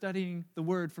start studying the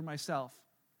Word for myself.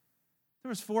 There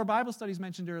was 4 Bible studies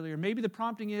mentioned earlier. Maybe the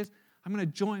prompting is, I'm going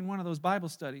to join one of those Bible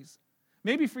studies.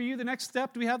 Maybe for you, the next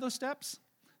step, do we have those steps?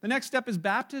 The next step is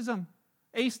baptism.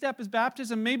 A step is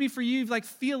baptism. Maybe for you, you've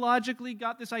theologically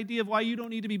got this idea of why you don't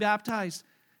need to be baptized.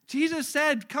 Jesus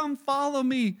said, come follow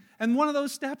me. And one of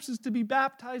those steps is to be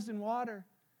baptized in water.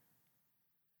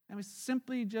 And we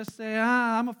simply just say,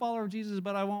 I'm a follower of Jesus,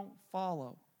 but I won't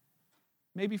follow.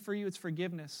 Maybe for you, it's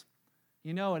forgiveness.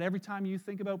 You know it. Every time you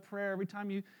think about prayer, every time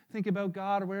you think about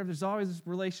God or whatever, there's always this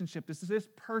relationship. This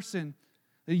person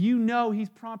that you know he's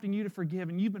prompting you to forgive,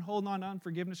 and you've been holding on to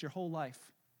unforgiveness your whole life.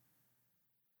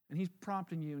 And he's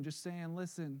prompting you and just saying,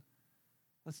 listen,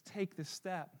 let's take this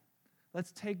step.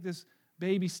 Let's take this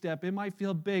baby step. It might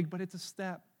feel big, but it's a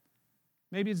step.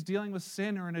 Maybe it's dealing with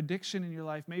sin or an addiction in your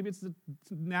life. Maybe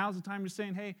now's the time you're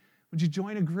saying, hey, would you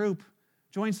join a group?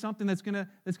 Join something that's gonna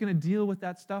deal with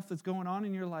that stuff that's going on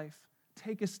in your life.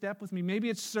 Take a step with me. Maybe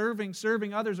it's serving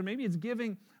others, or maybe it's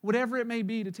giving, whatever it may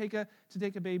be, to take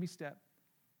a baby step.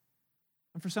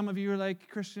 And for some of you who are like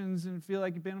Christians and feel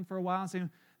like you've been for a while and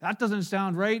saying, that doesn't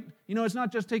sound right. You know, it's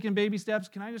not just taking baby steps.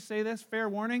 Can I just say this? Fair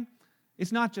warning.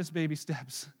 It's not just baby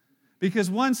steps.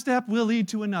 Because one step will lead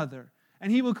to another.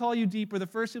 And he will call you deeper. The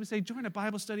first, he will say, join a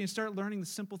Bible study and start learning the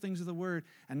simple things of the Word.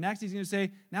 And next, he's going to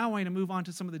say, now I want you to move on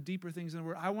to some of the deeper things in the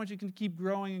Word. I want you to keep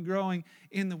growing and growing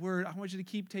in the Word. I want you to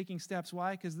keep taking steps.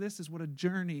 Why? Because this is what a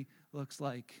journey looks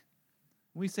like.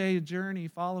 When we say a journey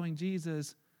following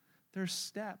Jesus, there's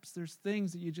steps. There's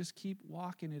things that you just keep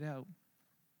walking it out.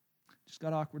 Just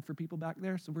got awkward for people back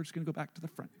there, so we're just going to go back to the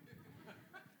front.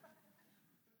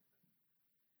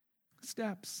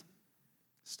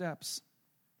 Steps.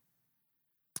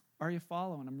 Are you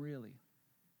following him really?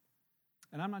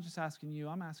 And I'm not just asking you,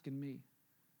 I'm asking me.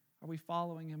 Are we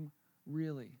following him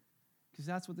really? Because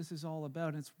that's what this is all about,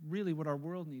 and it's really what our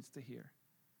world needs to hear.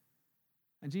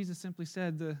 And Jesus simply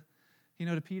said,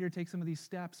 to Peter, take some of these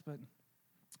steps,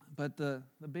 but the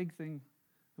big thing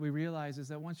that we realize is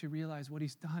that once you realize what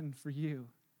he's done for you,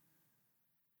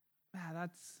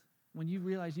 that's when you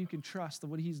realize you can trust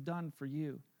what he's done for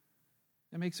you.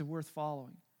 It makes it worth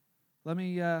following. Let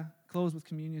me close with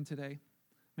communion today.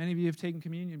 Many of you have taken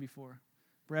communion before.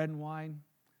 Bread and wine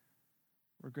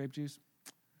or grape juice.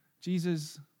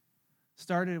 Jesus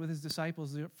started with his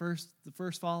disciples, the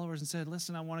first followers, and said,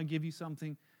 listen, I want to give you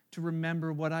something to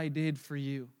remember what I did for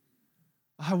you.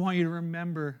 I want you to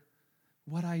remember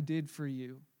what I did for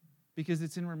you, because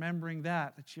it's in remembering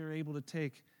that you're able to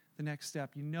take the next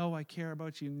step. You know I care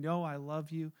about you. You know I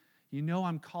love you. You know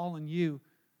I'm calling you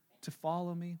to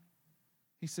follow me.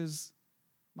 He says,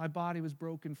 my body was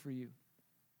broken for you,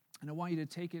 and I want you to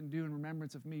take it and do in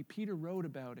remembrance of me. Peter wrote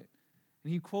about it,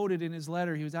 and he quoted in his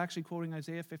letter. He was actually quoting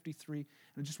Isaiah 53, and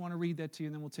I just want to read that to you,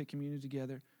 and then we'll take communion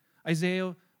together.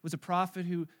 Isaiah was a prophet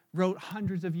who wrote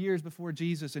hundreds of years before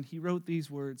Jesus, and he wrote these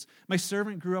words. My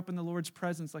servant grew up in the Lord's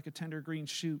presence like a tender green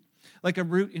shoot, like a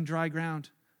root in dry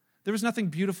ground. There was nothing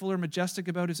beautiful or majestic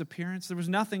about his appearance. There was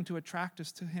nothing to attract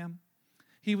us to him.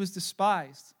 He was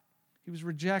despised. He was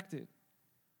rejected.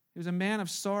 He was a man of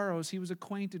sorrows. He was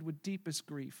acquainted with deepest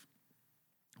grief.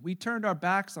 We turned our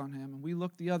backs on him, and we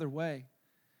looked the other way.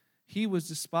 He was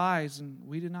despised, and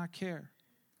we did not care.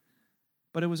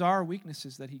 But it was our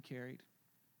weaknesses that he carried.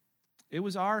 It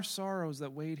was our sorrows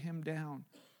that weighed him down.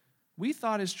 We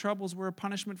thought his troubles were a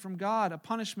punishment from God, a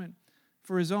punishment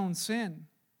for his own sin.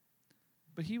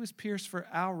 But he was pierced for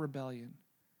our rebellion.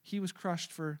 He was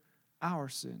crushed for our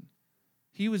sin.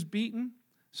 He was beaten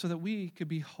so that we could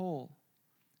be whole.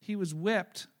 He was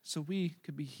whipped so we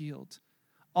could be healed.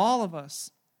 All of us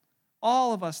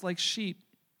like sheep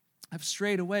have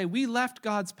strayed away. We left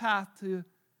God's path to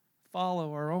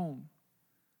follow our own.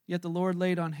 Yet the Lord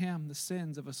laid on him the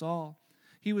sins of us all.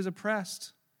 He was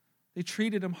oppressed. They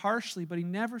treated him harshly, but he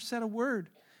never said a word.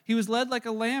 He was led like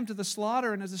a lamb to the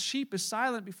slaughter, and as a sheep is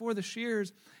silent before the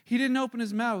shears, he didn't open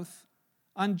his mouth.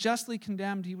 Unjustly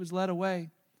condemned, he was led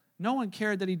away. No one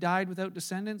cared that he died without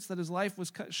descendants, that his life was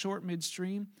cut short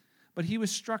midstream, but he was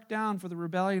struck down for the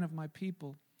rebellion of my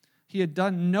people. He had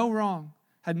done no wrong,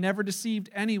 had never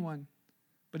deceived anyone,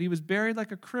 but he was buried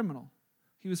like a criminal.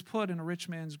 He was put in a rich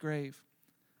man's grave.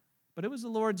 But it was the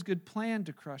Lord's good plan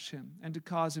to crush him and to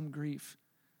cause him grief.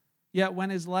 Yet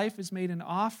when his life is made an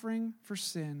offering for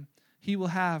sin, he will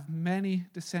have many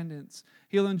descendants.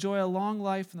 He'll enjoy a long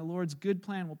life, and the Lord's good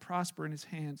plan will prosper in his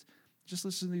hands. Just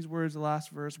listen to these words, the last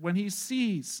verse. When he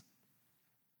sees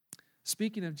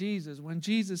Speaking of Jesus, when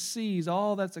Jesus sees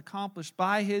all that's accomplished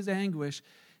by his anguish,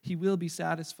 he will be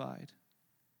satisfied.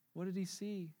 What did he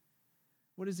see?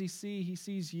 What does he see? He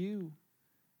sees you.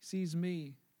 He sees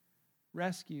me,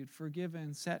 rescued,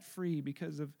 forgiven, set free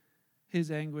because of his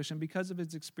anguish. And because of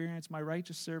his experience, my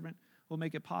righteous servant will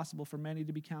make it possible for many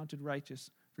to be counted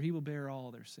righteous, for he will bear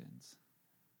all their sins.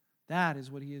 That is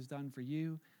what he has done for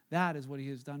you. That is what he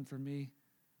has done for me.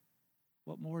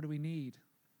 What more do we need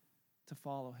to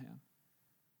follow him?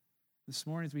 This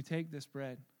morning as we take this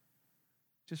bread,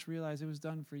 just realize it was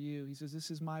done for you. He says,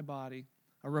 this is my body,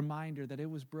 a reminder that it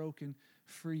was broken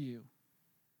for you.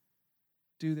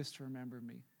 Do this to remember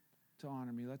me, to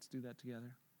honor me. Let's do that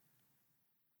together.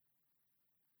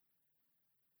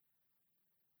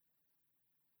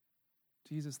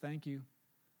 Jesus, thank you.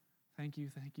 Thank you,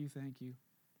 thank you, thank you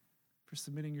for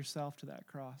submitting yourself to that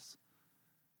cross.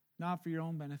 Not for your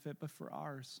own benefit, but for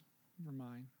ours, for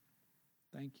mine.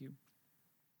 Thank you.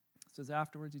 It says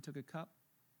afterwards he took a cup.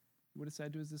 He would have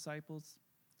said to his disciples,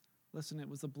 listen, it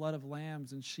was the blood of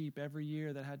lambs and sheep every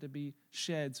year that had to be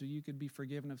shed so you could be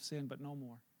forgiven of sin, but no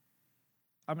more.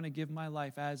 I'm going to give my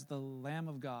life as the Lamb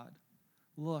of God.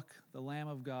 Look, the Lamb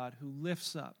of God who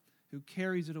lifts up, who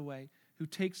carries it away, who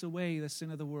takes away the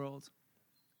sin of the world.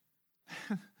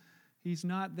 He's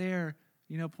not there,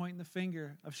 pointing the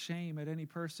finger of shame at any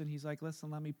person. He's like,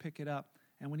 listen, let me pick it up.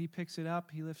 And when he picks it up,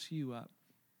 he lifts you up.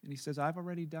 And he says, I've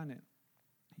already done it.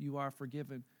 You are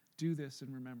forgiven. Do this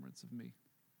in remembrance of me.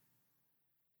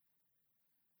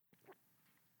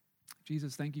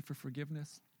 Jesus, thank you for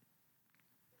forgiveness.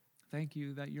 Thank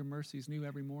you that your mercy is new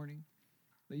every morning,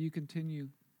 that you continue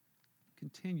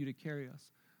to carry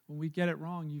us. When we get it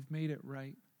wrong, you've made it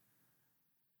right.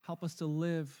 Help us to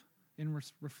live in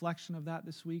reflection of that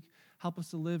this week. Help us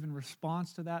to live in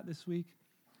response to that this week.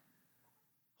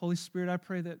 Holy Spirit, I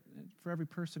pray that for every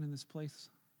person in this place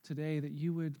today, that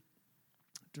you would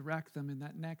direct them in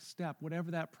that next step,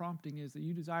 whatever that prompting is that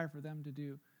you desire for them to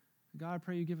do. God, I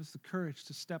pray you give us the courage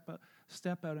to step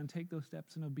out and take those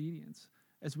steps in obedience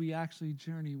as we actually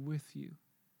journey with you.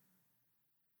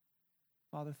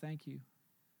 Father, thank you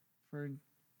for an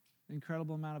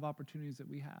incredible amount of opportunities that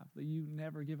we have, that you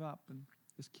never give up and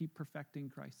just keep perfecting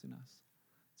Christ in us.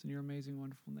 It's in your amazing,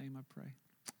 wonderful name I pray.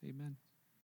 Amen.